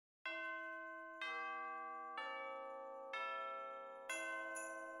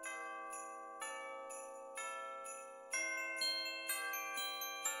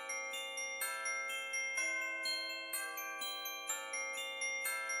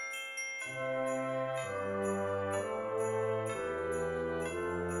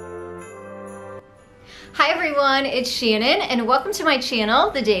Hi everyone, it's Shannon and welcome to my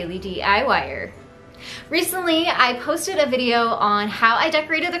channel, The Daily DIYer. Recently, I posted a video on how I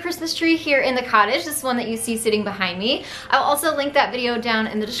decorated the Christmas tree here in the cottage, this one that you see sitting behind me. I'll also link that video down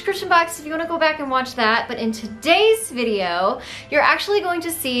in the description box if you want to go back and watch that. But in today's video, you're actually going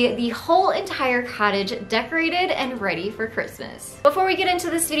to see the whole entire cottage decorated and ready for Christmas. Before we get into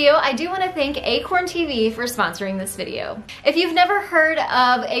this video, I do want to thank Acorn TV for sponsoring this video. If you've never heard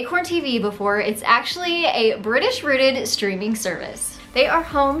of Acorn TV before, it's actually a British-rooted streaming service. They are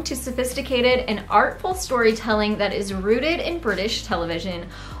home to sophisticated and artful storytelling that is rooted in British television,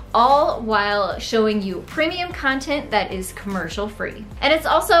 all while showing you premium content that is commercial free. And it's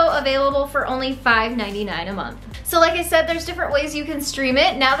also available for only $5.99 a month. So like I said, there's different ways you can stream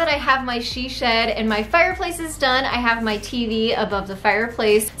it. Now that I have my she shed and my fireplace is done, I have my TV above the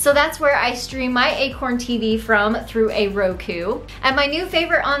fireplace. So that's where I stream my Acorn TV from through a Roku. And my new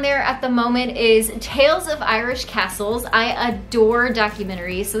favorite on there at the moment is Tales of Irish Castles. I adore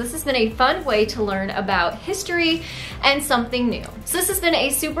documentaries, so this has been a fun way to learn about history and something new. So this has been a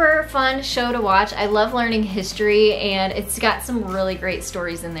super fun show to watch. I love learning history and it's got some really great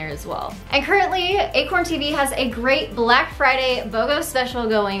stories in there as well. And currently, Acorn TV has a great Black Friday BOGO special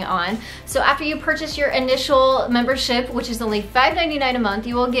going on. So after you purchase your initial membership, which is only $5.99 a month,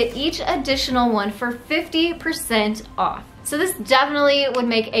 you will get each additional one for 50% off. So this definitely would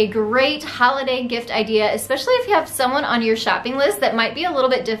make a great holiday gift idea, especially if you have someone on your shopping list that might be a little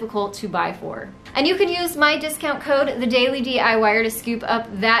bit difficult to buy for. And you can use my discount code, TheDailyDIYer, to scoop up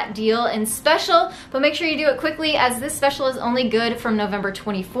that deal and special, but make sure you do it quickly as this special is only good from November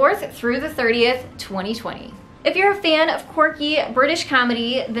 24th through the 30th, 2020. If you're a fan of quirky British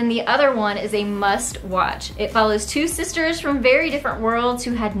comedy, then the other one is a must watch. It follows two sisters from very different worlds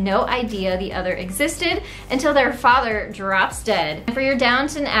who had no idea the other existed until their father drops dead. And for your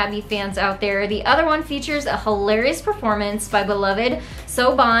Downton Abbey fans out there, the other one features a hilarious performance by beloved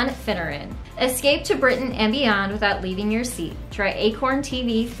Siobhan Finneran. Escape to Britain and beyond without leaving your seat. Try Acorn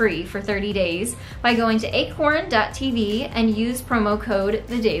TV free for 30 days by going to acorn.tv and use promo code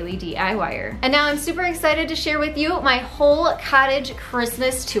TheDailyDIYer. And now I'm super excited to share with you my whole cottage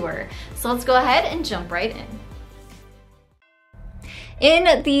Christmas tour. So let's go ahead and jump right in.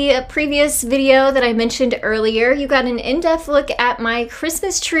 In the previous video that I mentioned earlier, you got an in-depth look at my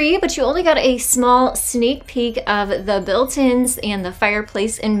Christmas tree, but you only got a small sneak peek of the built-ins and the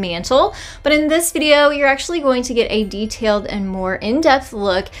fireplace and mantle. But in this video, you're actually going to get a detailed and more in-depth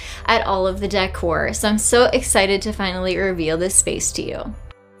look at all of the decor. So I'm so excited to finally reveal this space to you.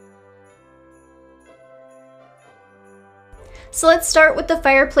 So let's start with the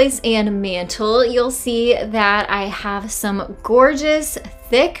fireplace and mantle. You'll see that I have some gorgeous,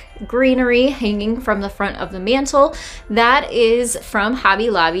 thick greenery hanging from the front of the mantle. That is from Hobby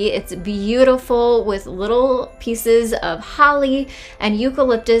Lobby. It's beautiful with little pieces of holly and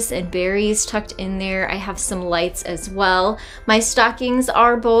eucalyptus and berries tucked in there. I have some lights as well. My stockings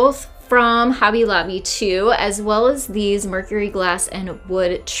are both from Hobby Lobby too, as well as these mercury glass and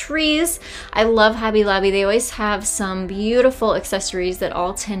wood trees. I love Hobby Lobby. They always have some beautiful accessories that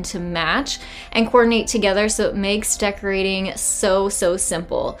all tend to match and coordinate together, so it makes decorating so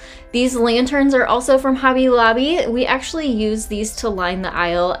simple. These lanterns are also from Hobby Lobby. We actually use these to line the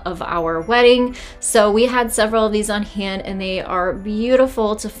aisle of our wedding, so we had several of these on hand and they are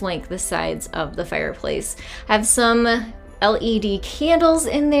beautiful to flank the sides of the fireplace. I have some LED candles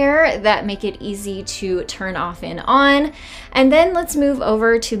in there that make it easy to turn off and on. And then let's move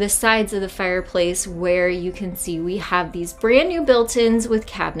over to the sides of the fireplace where you can see we have these brand new built-ins with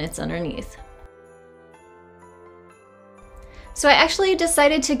cabinets underneath. So I actually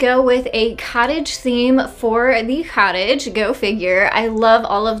decided to go with a cottage theme for the cottage, go figure. I love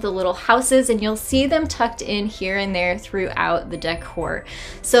all of the little houses and you'll see them tucked in here and there throughout the decor.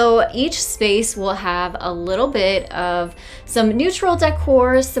 So each space will have a little bit of some neutral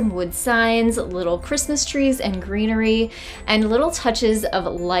decor, some wood signs, little Christmas trees and greenery, and little touches of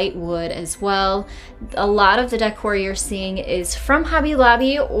light wood as well. A lot of the decor you're seeing is from Hobby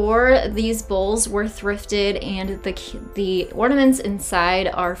Lobby, or these bowls were thrifted, and the ornaments inside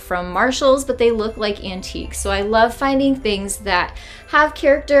are from Marshall's, but they look like antiques. So I love finding things that have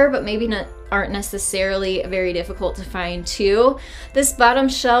character but maybe aren't necessarily very difficult to find too. This bottom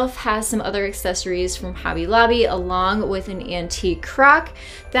shelf has some other accessories from Hobby Lobby along with an antique crock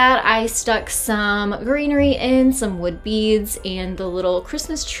that I stuck some greenery in, some wood beads, and the little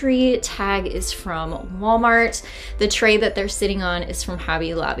Christmas tree tag is from Walmart. The tray that they're sitting on is from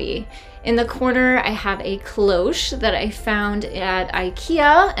Hobby Lobby. In the corner, I have a cloche that I found at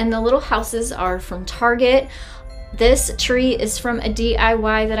IKEA, and the little houses are from Target. This tree is from a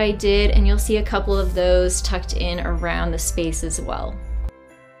DIY that I did, and you'll see a couple of those tucked in around the space as well.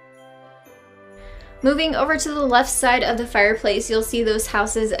 Moving over to the left side of the fireplace, you'll see those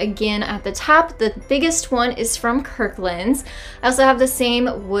houses again at the top. The biggest one is from Kirkland's. I also have the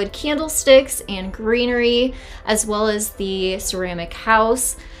same wood candlesticks and greenery, as well as the ceramic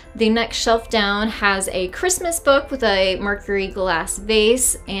house. The next shelf down has a Christmas book with a mercury glass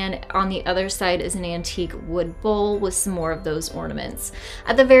vase, and on the other side is an antique wood bowl with some more of those ornaments.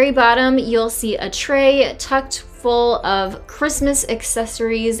 At the very bottom, you'll see a tray tucked full of Christmas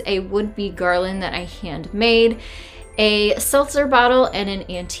accessories, a would-be garland that I handmade, a seltzer bottle, and an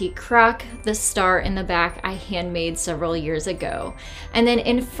antique crock. The star in the back I handmade several years ago. And then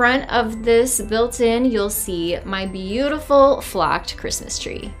in front of this built-in, you'll see my beautiful flocked Christmas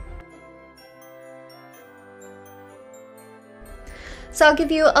tree. So I'll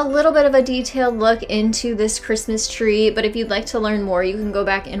give you a little bit of a detailed look into this Christmas tree, but if you'd like to learn more, you can go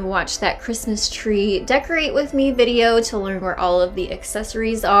back and watch that Christmas tree decorate with me video to learn where all of the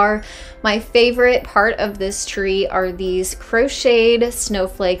accessories are. My favorite part of this tree are these crocheted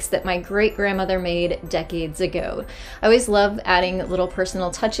snowflakes that my great-grandmother made decades ago. I always love adding little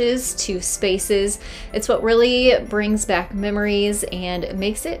personal touches to spaces. It's what really brings back memories and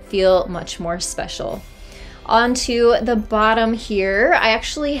makes it feel much more special. Onto the bottom here, I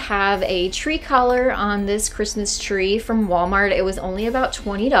actually have a tree collar on this Christmas tree from Walmart. It was only about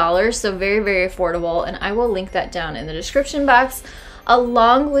 $20, so very, very affordable, and I will link that down in the description box,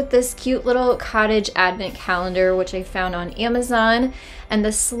 along with this cute little cottage advent calendar, which I found on Amazon. And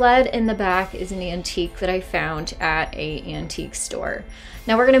the sled in the back is an antique that I found at an antique store.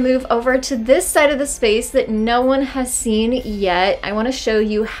 Now we're going to move over to this side of the space that no one has seen yet. I want to show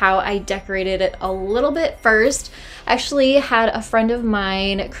you how I decorated it a little bit first. I actually had a friend of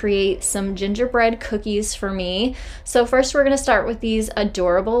mine create some gingerbread cookies for me. So first we're going to start with these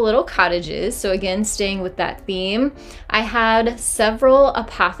adorable little cottages. So again, staying with that theme, I had several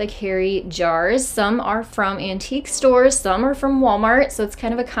apothecary jars. Some are from antique stores, some are from Walmart. So it's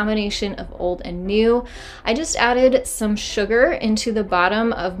kind of a combination of old and new. I just added some sugar into the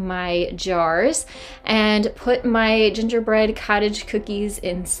bottom of my jars and put my gingerbread cottage cookies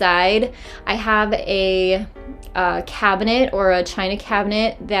inside. I have a cabinet or a china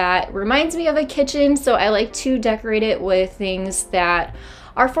cabinet that reminds me of a kitchen, so I like to decorate it with things that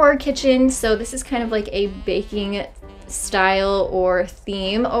are for a kitchen. So this is kind of like a baking style or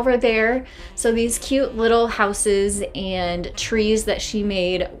theme over there. So these cute little houses and trees that she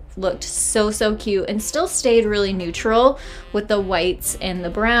made looked so cute and still stayed really neutral with the whites and the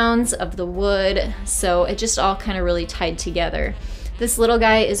browns of the wood. So it just all kind of really tied together. This little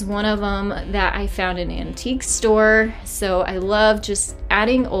guy is one of them that I found in an antique store. So I love just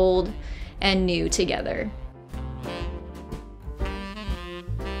adding old and new together.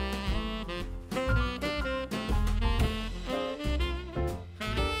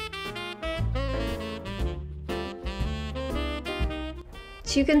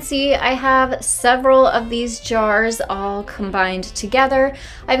 So you can see I have several of these jars all combined together.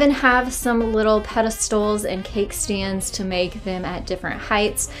 I even have some little pedestals and cake stands to make them at different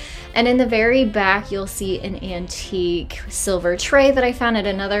heights. And in the very back, you'll see an antique silver tray that I found at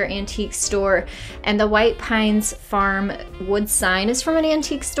another antique store. And the White Pines Farm wood sign is from an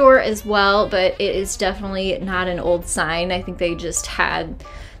antique store as well, but it is definitely not an old sign. I think they just had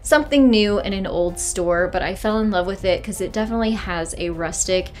something new in an old store, but I fell in love with it because it definitely has a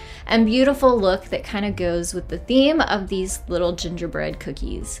rustic and beautiful look that kind of goes with the theme of these little gingerbread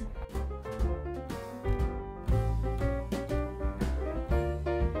cookies.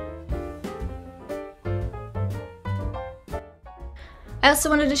 I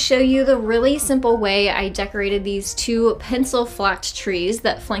also wanted to show you the really simple way I decorated these two pencil flocked trees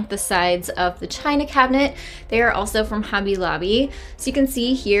that flank the sides of the china cabinet. They are also from Hobby Lobby. So you can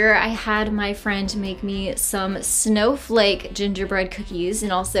see here I had my friend make me some snowflake gingerbread cookies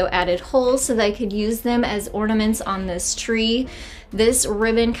and also added holes so that I could use them as ornaments on this tree. This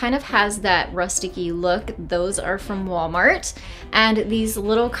ribbon kind of has that rustic-y look. Those are from Walmart. And these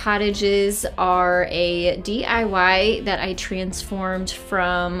little cottages are a DIY that I transformed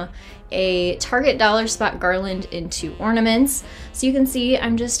from a Target dollar spot garland into ornaments. So you can see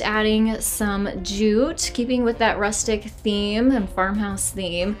I'm just adding some jute, keeping with that rustic theme and farmhouse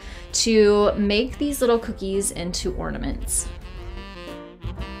theme, to make these little cookies into ornaments.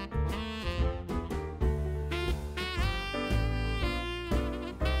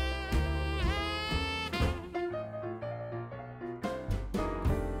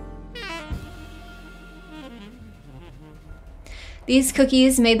 These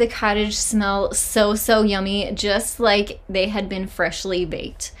cookies made the cottage smell so yummy, just like they had been freshly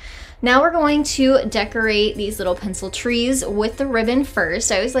baked. Now we're going to decorate these little pencil trees with the ribbon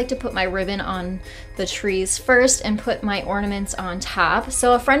first. I always like to put my ribbon on the trees first and put my ornaments on top.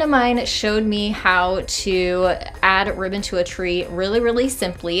 So a friend of mine showed me how to add ribbon to a tree really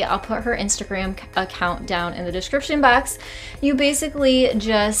simply. I'll put her Instagram account down in the description box. You basically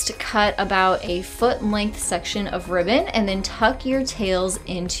just cut about a foot length section of ribbon and then tuck your tails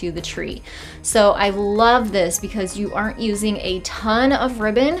into the tree. So I love this because you aren't using a ton of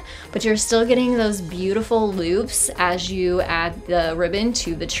ribbon, but you're still getting those beautiful loops as you add the ribbon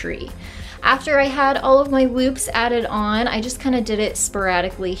to the tree. After I had all of my loops added on, I just kind of did it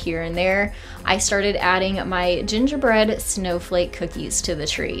sporadically here and there. I started adding my gingerbread snowflake cookies to the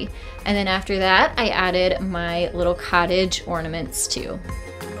tree. And then after that, I added my little cottage ornaments too.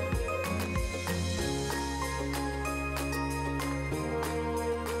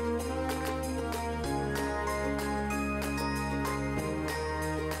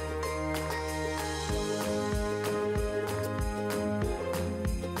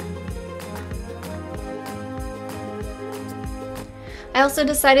 I also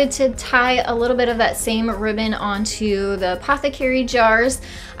decided to tie a little bit of that same ribbon onto the apothecary jars.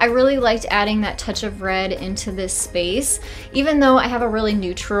 I really liked adding that touch of red into this space. Even though I have a really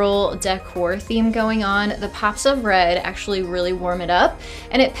neutral decor theme going on, the pops of red actually really warm it up,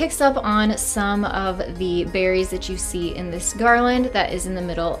 and it picks up on some of the berries that you see in this garland that is in the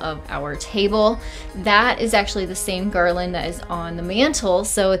middle of our table. That is actually the same garland that is on the mantle,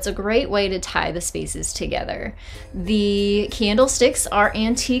 so it's a great way to tie the spaces together. The candlesticks are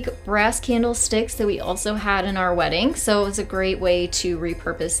antique brass candlesticks that we also had in our wedding, so it was a great way to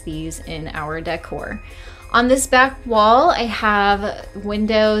repurpose these in our decor. On this back wall, I have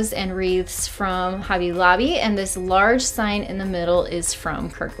windows and wreaths from Hobby Lobby, and this large sign in the middle is from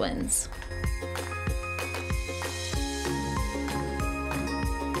Kirkland's.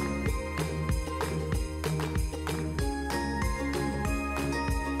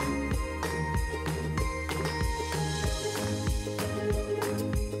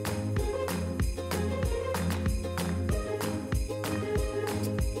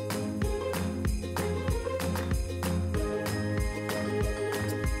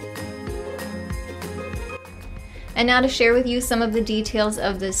 And now to share with you some of the details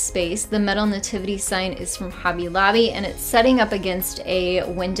of this space. The metal nativity sign is from Hobby Lobby, and it's setting up against a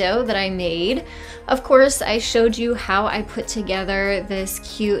window that I made. Of course, I showed you how I put together this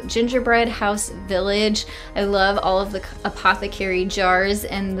cute gingerbread house village. I love all of the apothecary jars,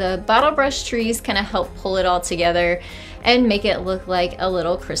 and the bottle brush trees kind of help pull it all together and make it look like a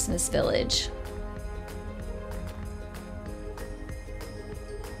little Christmas village.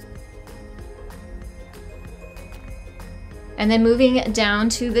 And then moving down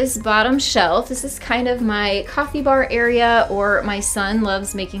to this bottom shelf, this is kind of my coffee bar area, or my son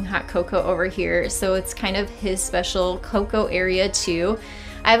loves making hot cocoa over here, so it's kind of his special cocoa area too.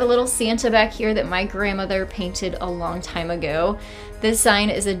 I have a little Santa back here that my grandmother painted a long time ago. This sign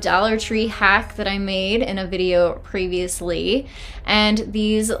is a Dollar Tree hack that I made in a video previously. And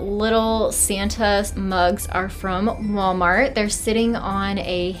these little Santa mugs are from Walmart. They're sitting on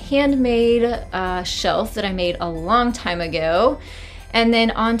a handmade shelf that I made a long time ago. And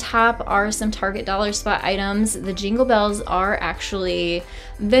then on top are some Target Dollar Spot items. The jingle bells are actually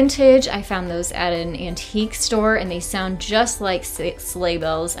vintage. I found those at an antique store and they sound just like sleigh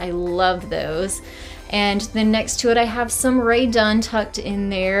bells. I love those. And then next to it I have some Ray Dunn tucked in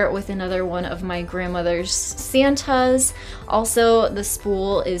there with another one of my grandmother's Santas. Also, the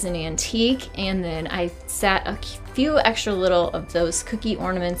spool is an antique, and then I sat a few extra little of those cookie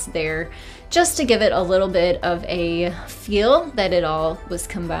ornaments there just to give it a little bit of a feel that it all was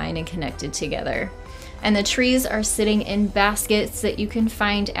combined and connected together. And the trees are sitting in baskets that you can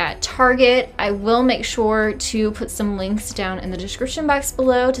find at Target. I will make sure to put some links down in the description box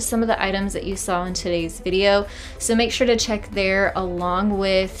below to some of the items that you saw in today's video. So make sure to check there, along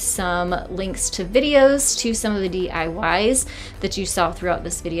with some links to videos to some of the DIYs that you saw throughout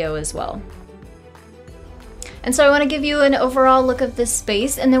this video as well. And so I want to give you an overall look of this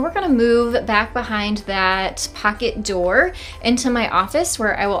space, and then we're going to move back behind that pocket door into my office,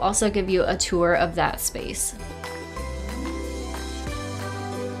 where I will also give you a tour of that space.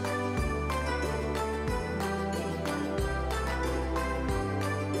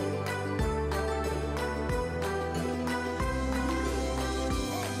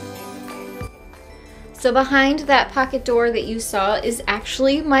 So behind that pocket door that you saw is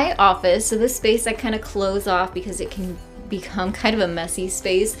actually my office. So this space I kind of close off because it can become kind of a messy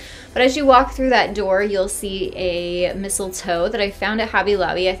space. But as you walk through that door, you'll see a mistletoe that I found at Hobby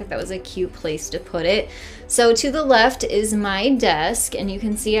Lobby. I thought that was a cute place to put it. So to the left is my desk, and you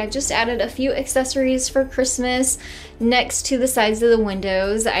can see I've just added a few accessories for Christmas. Next to the sides of the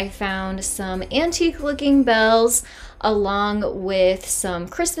windows, I found some antique looking bells along with some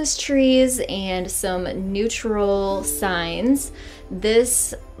Christmas trees and some neutral signs.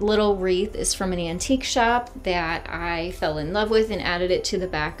 This little wreath is from an antique shop that I fell in love with and added it to the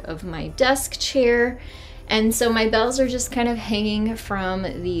back of my desk chair. And so my bells are just kind of hanging from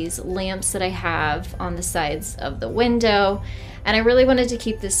these lamps that I have on the sides of the window. And I really wanted to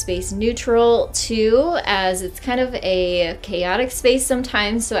keep this space neutral too, as it's kind of a chaotic space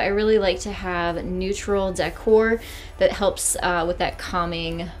sometimes. So I really like to have neutral decor that helps with that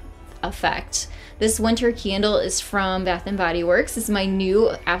calming effect. This winter candle is from Bath & Body Works. It's my new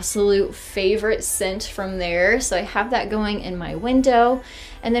absolute favorite scent from there. So I have that going in my window.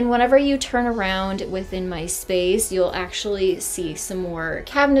 And then whenever you turn around within my space, you'll actually see some more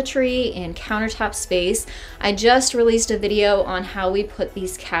cabinetry and countertop space. I just released a video on how we put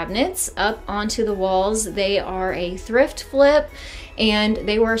these cabinets up onto the walls. They are a thrift flip, and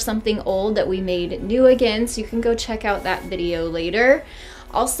they were something old that we made new again. So you can go check out that video later.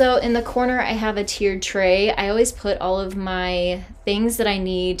 Also in the corner, I have a tiered tray. I always put all of my things that I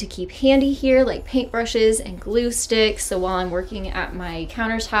need to keep handy here, like paintbrushes and glue sticks. So while I'm working at my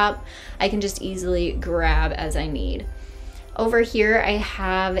countertop, I can just easily grab as I need. Over here, I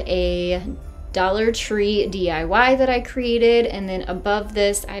have a Dollar Tree DIY that I created, and then above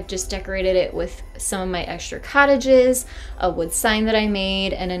this I've just decorated it with some of my extra cottages, a wood sign that I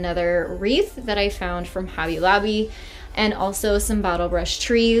made, and another wreath that I found from Hobby Lobby, and also some bottle brush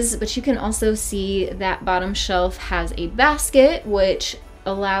trees. But you can also see that bottom shelf has a basket, which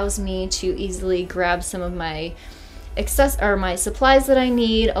allows me to easily grab some of my my supplies that I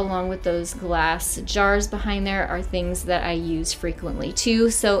need. Along with those glass jars behind there are things that I use frequently too.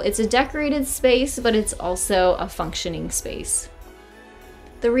 So it's a decorated space, but it's also a functioning space.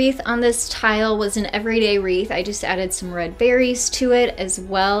 The wreath on this tile was an everyday wreath. I just added some red berries to it, as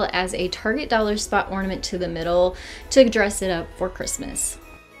well as a Target dollar spot ornament to the middle to dress it up for Christmas.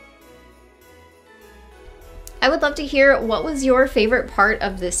 I would love to hear what was your favorite part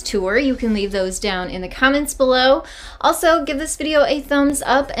of this tour. You can leave those down in the comments below. Also, give this video a thumbs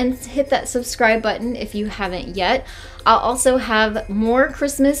up and hit that subscribe button if you haven't yet. I'll also have more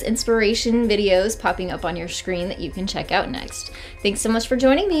Christmas inspiration videos popping up on your screen that you can check out next. Thanks so much for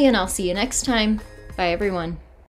joining me, and I'll see you next time. Bye everyone.